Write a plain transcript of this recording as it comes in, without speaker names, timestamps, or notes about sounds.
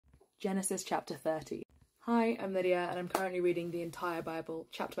Genesis chapter 30. Hi, I'm Lydia and I'm currently reading the entire Bible,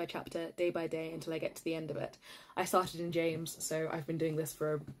 chapter by chapter, day by day, until I get to the end of it. I started in James, so I've been doing this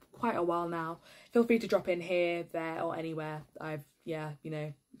for quite a while now. Feel free to drop in here, there, or anywhere.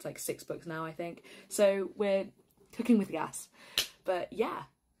 It's like 6 books now, I think. So we're cooking with gas. But yeah,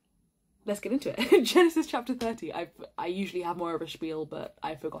 let's get into it. Genesis chapter 30. I usually have more of a spiel, but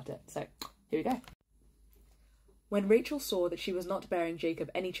I forgot it. So here we go. When Rachel saw that she was not bearing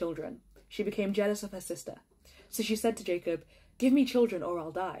Jacob any children, she became jealous of her sister. So she said to Jacob, "Give me children or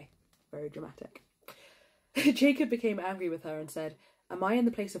I'll die." Very dramatic. Jacob became angry with her and said, "Am I in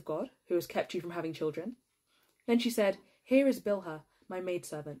the place of God, who has kept you from having children?" Then she said, "Here is Bilhah, my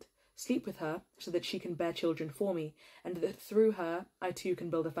maidservant. Sleep with her so that she can bear children for me, and that through her I too can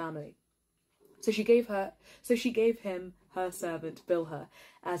build a family." So she gave him her servant Bilhah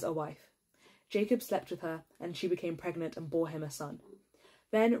as a wife. Jacob slept with her, and she became pregnant and bore him a son.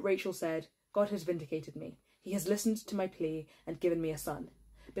 Then Rachel said, "God has vindicated me. He has listened to my plea and given me a son."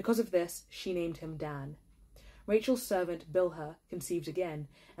 Because of this, she named him Dan. Rachel's servant Bilhah conceived again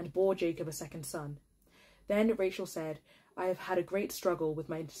and bore Jacob a second son. Then Rachel said, "I have had a great struggle with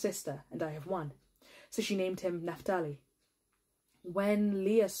my sister, and I have won." So she named him Naphtali. When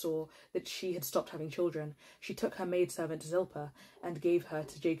Leah saw that she had stopped having children, she took her maidservant Zilpah and gave her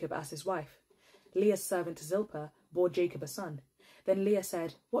to Jacob as his wife. Leah's servant Zilpah bore Jacob a son. Then Leah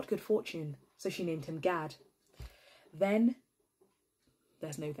said, "What good fortune!" So she named him Gad.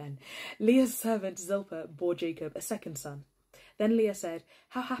 Leah's servant Zilpah bore Jacob a second son. Then Leah said,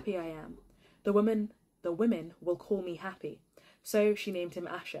 "How happy I am! The women will call me happy." So she named him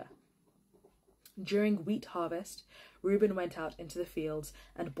Asher. During wheat harvest, Reuben went out into the fields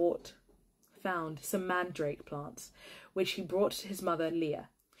and found some mandrake plants, which he brought to his mother Leah.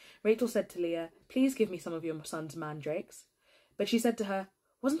 Rachel said to Leah, "Please give me some of your son's mandrakes." But she said to her,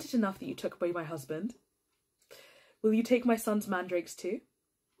 "Wasn't it enough that you took away my husband? Will you take my son's mandrakes too?"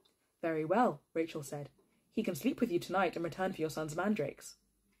 "Very well," Rachel said. "He can sleep with you tonight in return for your son's mandrakes."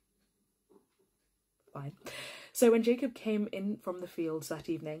 Fine. So when Jacob came in from the fields that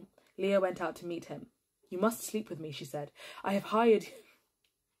evening, Leah went out to meet him. "You must sleep with me," she said. I have hired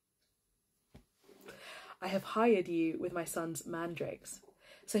you with my son's mandrakes."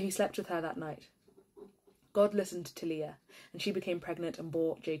 So he slept with her that night. God listened to Leah, and she became pregnant and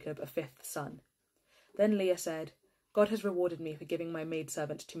bore Jacob a fifth son. Then Leah said, "God has rewarded me for giving my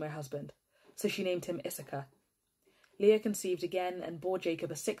maidservant to my husband." So she named him Issachar. Leah conceived again and bore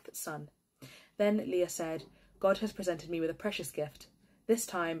Jacob a sixth son. Then Leah said, "God has presented me with a precious gift. This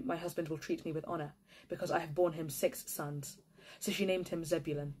time my husband will treat me with honour, because I have borne him 6 sons." So she named him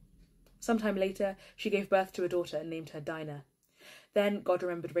Zebulun. Sometime later she gave birth to a daughter and named her Dinah. Then God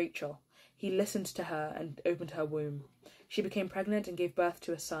remembered Rachel. He listened to her and opened her womb. She became pregnant and gave birth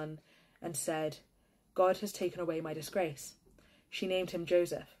to a son and said, "God has taken away my disgrace." She named him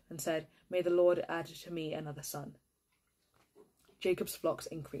Joseph and said, "May the Lord add to me another son." Jacob's flocks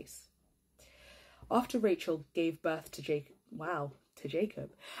increase. After Rachel gave birth to Jacob.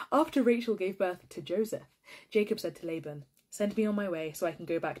 After Rachel gave birth to Joseph, Jacob said to Laban, "Send me on my way so I can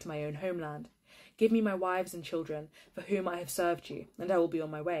go back to my own homeland. Give me my wives and children, for whom I have served you, and I will be on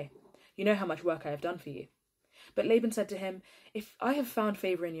my way. You know how much work I have done for you." But Laban said to him, "If I have found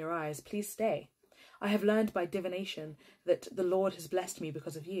favour in your eyes, please stay. I have learned by divination that the Lord has blessed me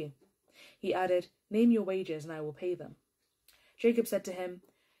because of you." He added, "Name your wages and I will pay them." Jacob said to him,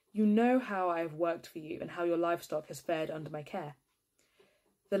 "You know how I have worked for you and how your livestock has fared under my care.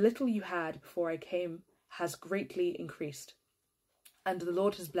 The little you had before I came has greatly increased, and the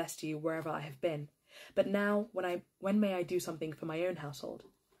Lord has blessed you wherever I have been. But now, when may I do something for my own household?"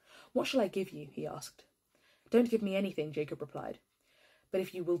 "What shall I give you?" he asked. "Don't give me anything," Jacob replied. "But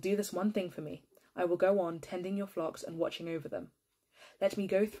if you will do this one thing for me, I will go on tending your flocks and watching over them. Let me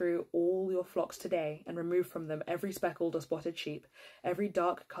go through all your flocks today and remove from them every speckled or spotted sheep, every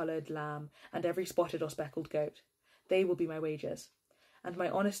dark-coloured lamb, and every spotted or speckled goat. They will be my wages. And my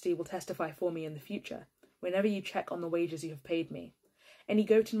honesty will testify for me in the future, whenever you check on the wages you have paid me. Any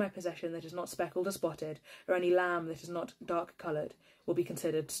goat in my possession that is not speckled or spotted, or any lamb that is not dark-coloured, will be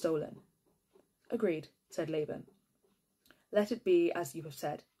considered stolen." "Agreed," said Laban. "Let it be as you have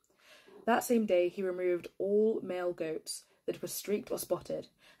said." That same day he removed all male goats that were streaked or spotted,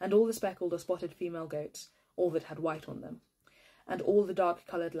 and all the speckled or spotted female goats, all that had white on them, and all the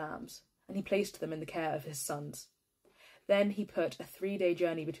dark-coloured lambs, and he placed them in the care of his sons. Then he put a 3-day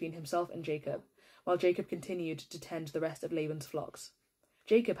journey between himself and Jacob, while Jacob continued to tend the rest of Laban's flocks.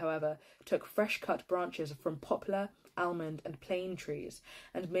 Jacob, however, took fresh-cut branches from poplar, almond, and plane trees,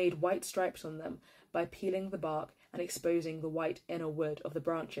 and made white stripes on them by peeling the bark and exposing the white inner wood of the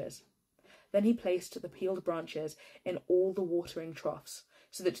branches. Then he placed the peeled branches in all the watering troughs,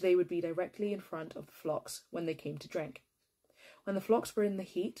 so that they would be directly in front of the flocks when they came to drink. When the flocks were in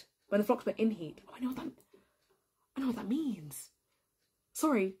heat, oh, I know what that means.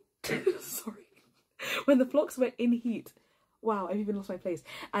 Sorry. Sorry. When the flocks were in heat, wow, I've even lost my place,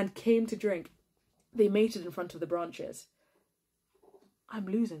 and came to drink, they mated in front of the branches. I'm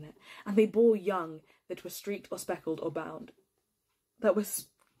losing it. And they bore young that were streaked or speckled or bound.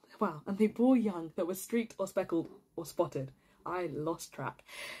 And they bore young that were streaked or speckled or spotted. I lost track.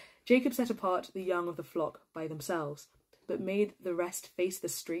 Jacob set apart the young of the flock by themselves, but made the rest face the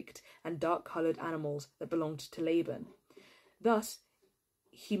streaked and dark-coloured animals that belonged to Laban. Thus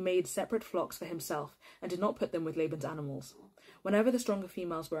he made separate flocks for himself, and did not put them with Laban's animals. Whenever the stronger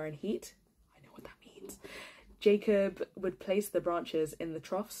females were in heat, I know what that means, Jacob would place the branches in the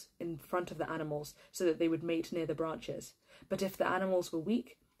troughs in front of the animals, so that they would mate near the branches. But if the animals were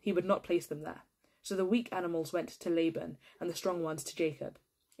weak, he would not place them there. So the weak animals went to Laban, and the strong ones to Jacob.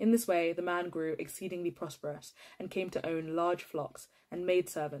 In this way the man grew exceedingly prosperous, and came to own large flocks, and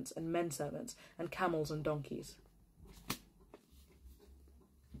maidservants, and menservants, and camels and donkeys.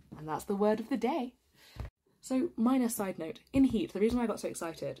 And that's the word of the day. So, minor side note, in heat, the reason why I got so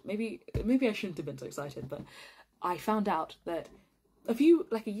excited, maybe I shouldn't have been so excited, but I found out that a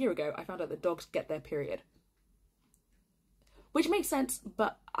year ago, I found out that dogs get their period. Which makes sense,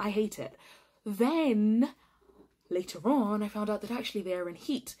 but I hate it. Then, later on, I found out that actually they're in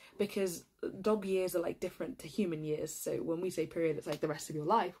heat, because dog years are like different to human years. So when we say period, it's like the rest of your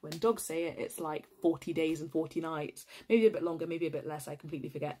life. When dogs say it, it's like 40 days and 40 nights. Maybe a bit longer, maybe a bit less, I completely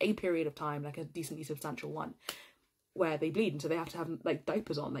forget. A period of time, like a decently substantial one, where they bleed, and so they have to have like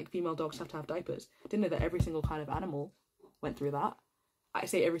diapers on. Like female dogs have to have diapers. Didn't know that every single kind of animal went through that. I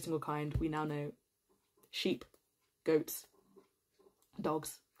say every single kind, we now know sheep, goats,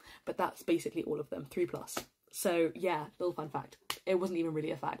 dogs, but that's basically all of them, 3+. So yeah, little fun fact. It wasn't even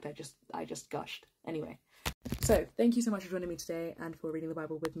really a fact, I just gushed. Anyway, so thank you so much for joining me today and for reading the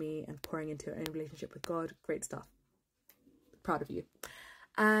Bible with me and pouring into your own relationship with God. Great stuff. Proud of you.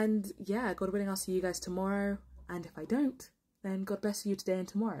 And yeah, God willing, I'll see you guys tomorrow. And if I don't, then God bless you today and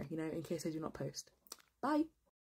tomorrow, in case I do not post. Bye.